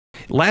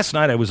last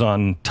night I was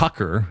on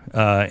Tucker,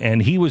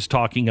 and he was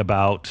talking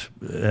about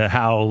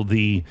how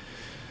the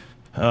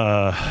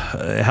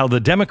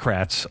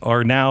Democrats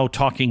are now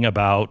talking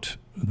about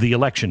the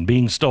election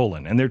being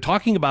stolen, and they're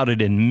talking about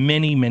it in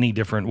many, many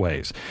different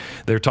ways.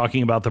 They're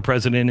talking about the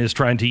president is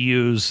trying to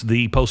use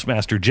the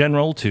postmaster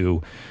general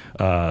to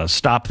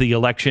stop the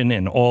election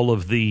and all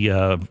of the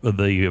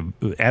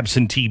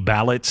absentee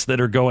ballots that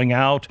are going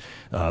out.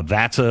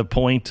 That's a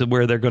point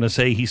where they're going to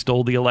say he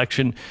stole the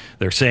election.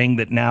 They're saying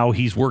that now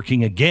he's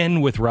working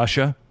again with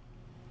Russia.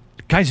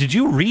 Guys, did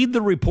you read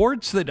the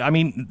reports that, I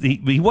mean,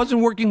 he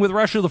wasn't working with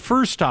Russia the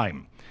first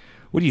time.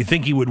 What do you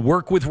think, he would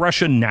work with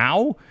Russia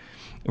now?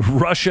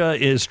 Russia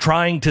is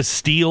trying to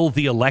steal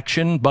the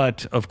election,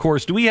 but of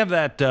course, do we have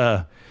that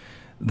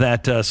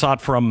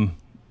shot from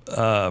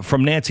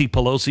Nancy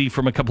Pelosi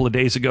from a couple of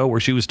days ago where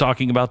she was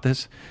talking about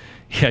this?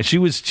 Yeah, she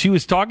was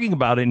talking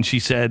about it, and she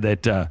said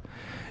that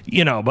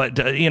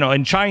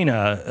in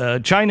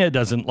China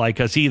doesn't like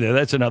us either.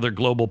 That's another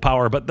global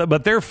power,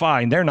 but they're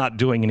fine. They're not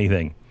doing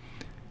anything.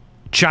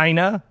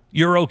 China,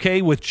 you're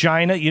okay with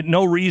China?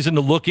 No reason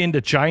to look into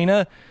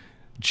China.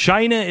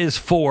 China is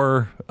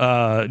for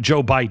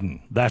Joe Biden.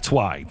 That's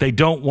why. They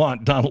don't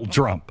want Donald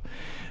Trump.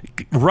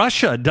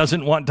 Russia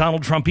doesn't want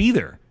Donald Trump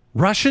either.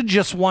 Russia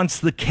just wants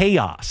the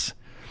chaos.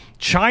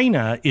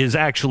 China is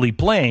actually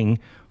playing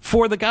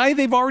for the guy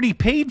they've already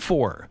paid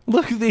for.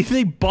 Look,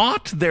 they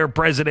bought their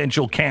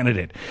presidential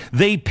candidate.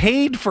 They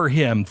paid for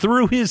him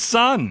through his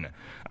son.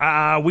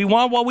 We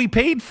want what we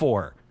paid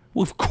for.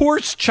 Well, of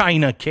course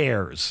China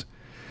cares.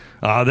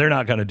 They're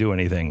not going to do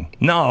anything.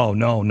 No,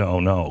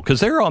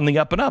 because they're on the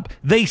up and up.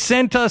 They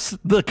sent us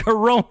the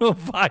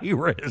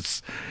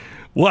coronavirus.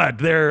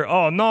 What?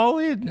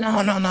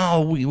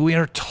 No. We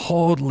are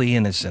totally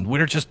innocent.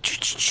 We're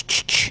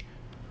just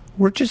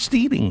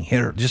eating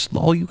here. Just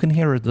all you can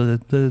hear is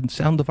the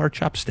sound of our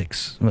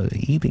chopsticks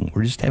eating.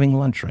 We're just having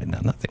lunch right now.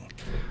 Nothing.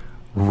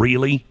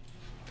 Really?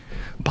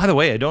 By the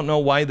way, I don't know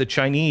why the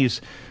Chinese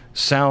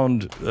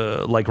sound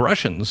like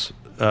Russians.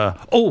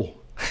 Oh,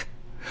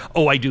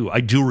 I do.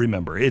 I do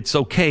remember. It's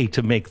okay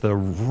to make the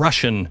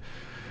Russian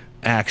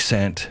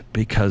accent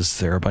because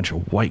they're a bunch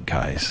of white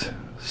guys.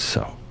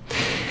 So,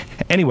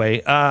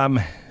 anyway,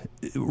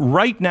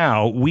 right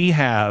now we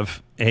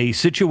have a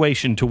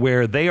situation to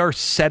where they are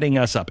setting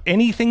us up.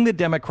 Anything the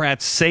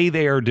Democrats say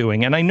they are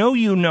doing, and I know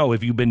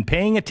if you've been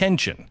paying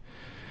attention,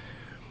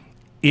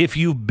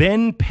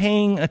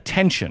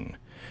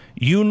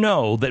 you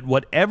know that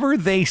whatever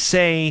they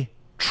say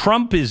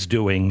Trump is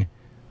doing,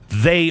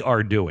 they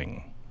are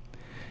doing.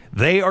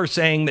 They are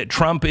saying that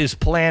Trump is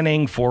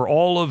planning for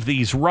all of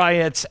these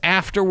riots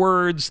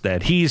afterwards,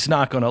 that he's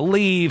not going to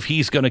leave,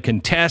 he's going to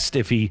contest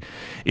if he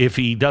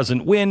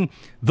doesn't win.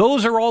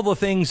 Those are all the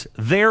things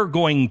they're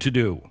going to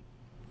do.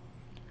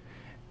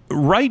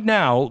 Right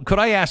now, could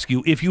I ask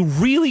you, if you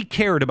really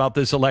cared about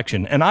this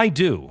election, and I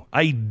do,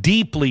 I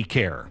deeply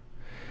care.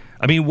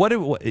 I mean,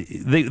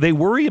 they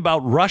worry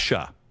about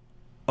Russia.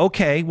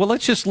 Okay, well,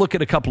 let's just look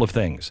at a couple of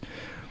things.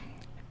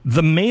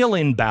 The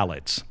mail-in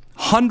ballots.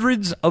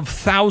 Hundreds of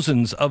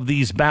thousands of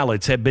these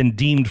ballots have been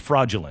deemed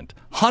fraudulent.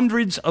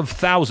 Hundreds of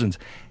thousands.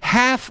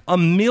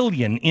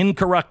 500,000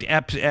 incorrect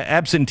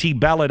absentee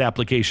ballot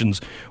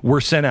applications were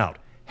sent out.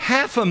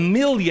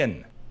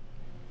 500,000.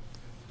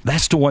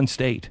 That's to one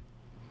state.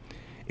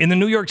 In the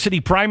New York City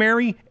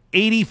primary,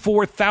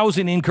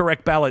 84,000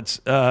 incorrect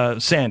ballots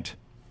sent.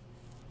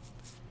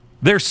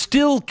 They're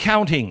still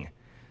counting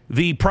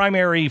the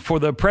primary for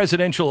the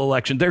presidential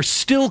election. They're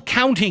still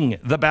counting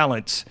the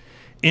ballots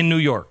in New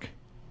York.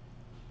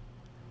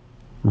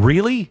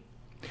 Really?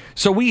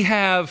 So we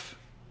have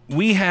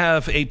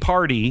a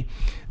party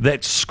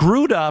that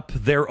screwed up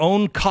their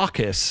own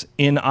caucus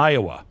in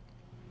Iowa.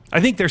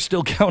 I think they're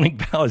still counting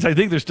ballots. I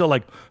think they're still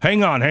like,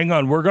 hang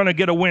on. We're going to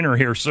get a winner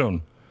here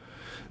soon.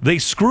 They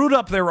screwed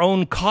up their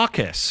own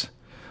caucus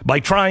by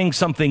trying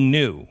something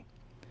new.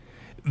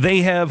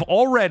 They have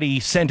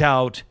already sent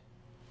out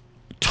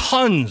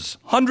tons,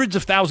 hundreds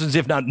of thousands,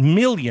 if not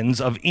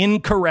millions, of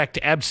incorrect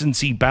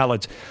absentee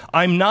ballots.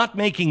 I'm not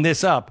making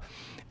this up.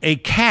 A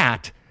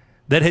cat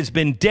that has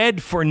been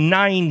dead for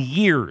 9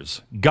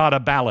 years got a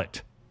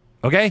ballot.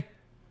 Okay?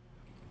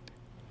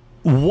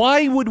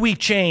 Why would we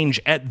change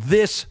at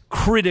this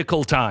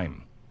critical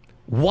time?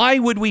 Why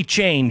would we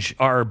change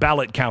our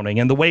ballot counting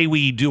and the way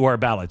we do our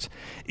ballots?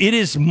 It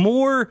is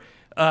more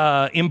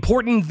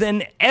important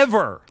than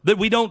ever that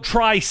we don't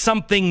try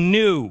something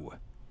new.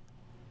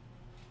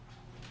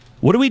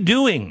 What are we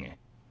doing?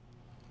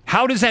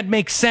 How does that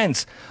make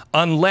sense?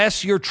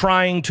 Unless you're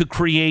trying to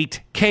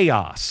create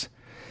chaos.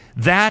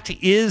 That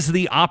is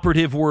the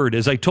operative word.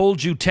 As I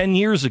told you 10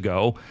 years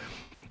ago,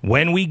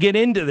 when we get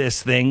into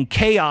this thing,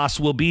 chaos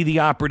will be the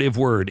operative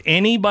word.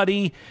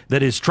 Anybody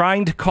that is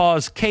trying to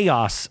cause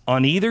chaos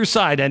on either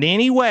side in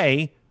any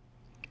way,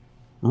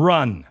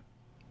 run.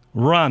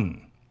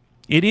 Run.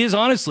 It is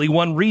honestly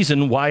one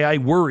reason why I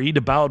worried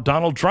about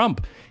Donald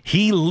Trump.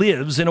 He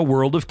lives in a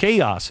world of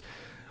chaos.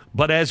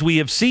 But as we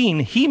have seen,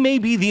 he may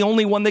be the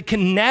only one that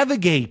can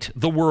navigate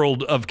the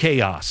world of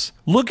chaos.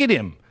 Look at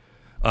him.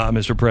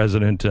 Mr.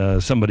 President,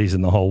 somebody's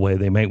in the hallway.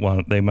 They might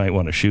want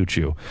to shoot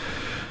you.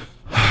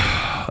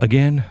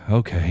 Again?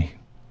 Okay.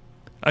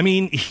 I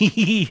mean,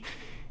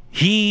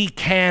 he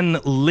can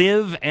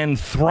live and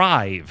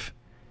thrive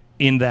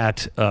in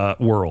that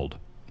world.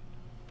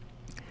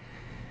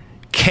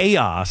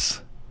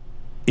 Chaos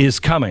is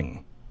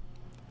coming.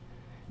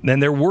 Then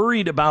they're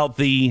worried about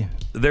the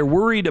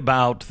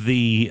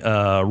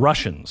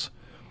Russians.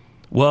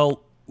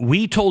 Well,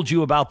 we told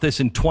you about this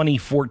in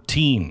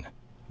 2014,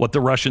 what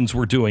the Russians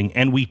were doing,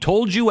 and we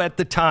told you at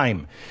the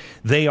time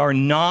they are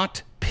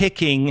not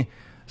picking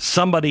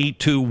somebody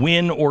to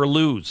win or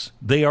lose.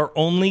 They are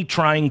only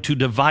trying to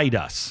divide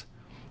us.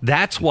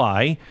 That's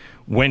why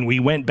when we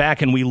went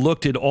back and we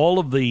looked at all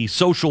of the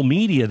social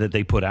media that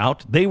they put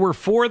out, they were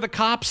for the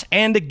cops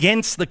and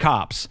against the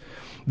cops.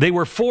 They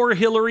were for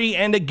Hillary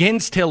and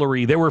against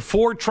Hillary. They were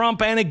for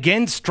Trump and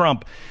against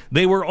Trump.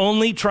 They were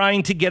only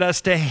trying to get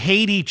us to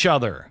hate each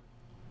other.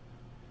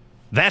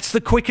 That's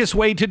the quickest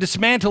way to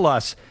dismantle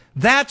us.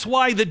 That's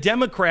why the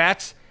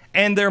Democrats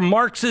and their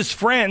Marxist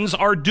friends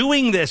are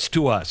doing this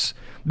to us,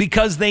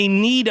 because they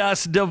need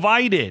us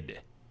divided.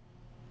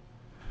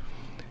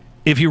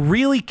 If you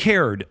really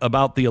cared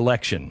about the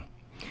election,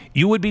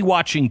 you would be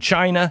watching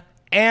China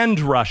and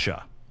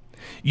Russia.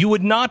 You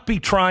would not be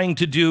trying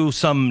to do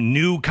some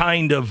new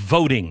kind of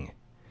voting.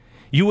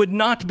 You would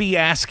not be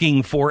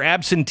asking for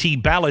absentee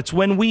ballots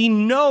when we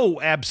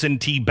know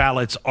absentee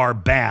ballots are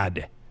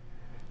bad.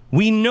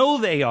 We know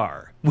they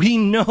are. We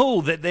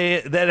know that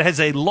that has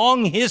a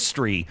long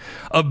history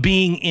of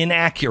being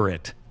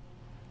inaccurate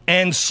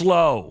and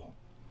slow.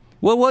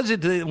 What was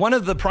it? One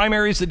of the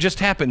primaries that just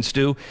happened,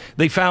 Stu,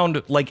 they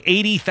found like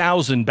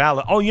 80,000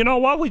 ballots. Oh, you know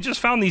what? We just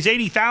found these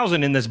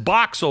 80,000 in this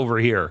box over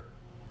here.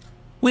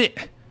 Wait.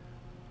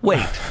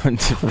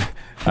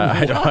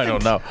 I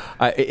don't know.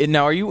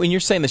 Now, when you're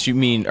saying this,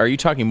 are you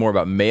talking more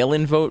about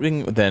mail-in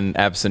voting than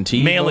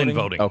absentee mail-in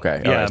voting?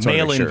 Okay. Yeah,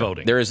 mail-in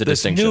voting. There is a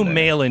distinction new there.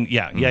 Mail-in,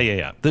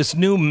 yeah. This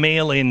new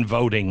mail-in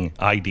voting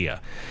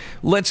idea.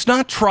 Let's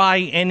not try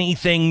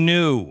anything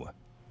new.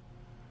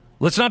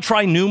 Let's not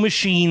try new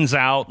machines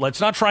out. Let's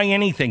not try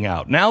anything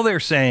out. Now they're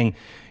saying,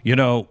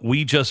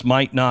 we just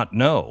might not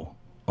know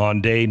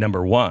on day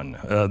number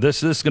 1.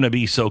 This is going to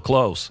be so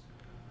close.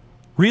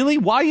 Really?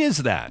 Why is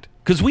that?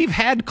 Because we've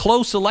had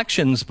close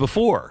elections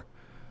before.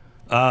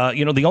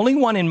 The only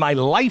one in my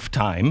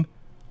lifetime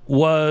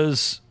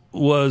was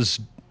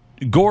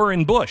Gore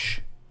and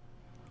Bush.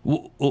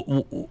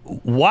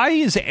 Why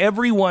is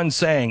everyone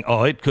saying,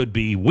 it could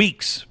be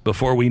weeks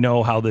before we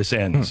know how this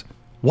ends?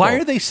 Why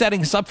are they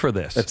setting us up for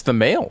this? It's the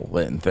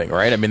mail-in thing,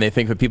 right? I mean, they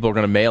think that people are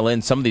going to mail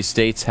in. Some of these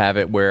states have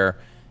it where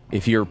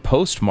if you're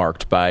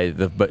postmarked by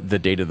the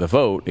date of the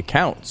vote, it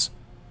counts.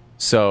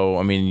 So,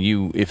 I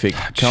mean, if it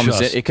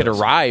comes in, it could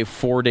arrive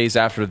 4 days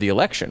after the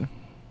election.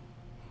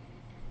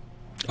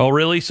 Oh,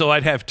 really? So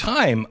I'd have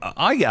time.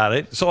 I got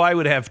it. So I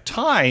would have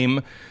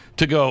time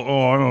to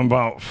go, I'm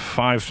about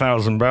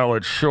 5,000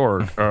 ballots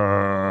short.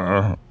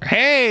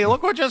 Hey,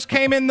 look what just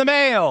came in the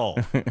mail.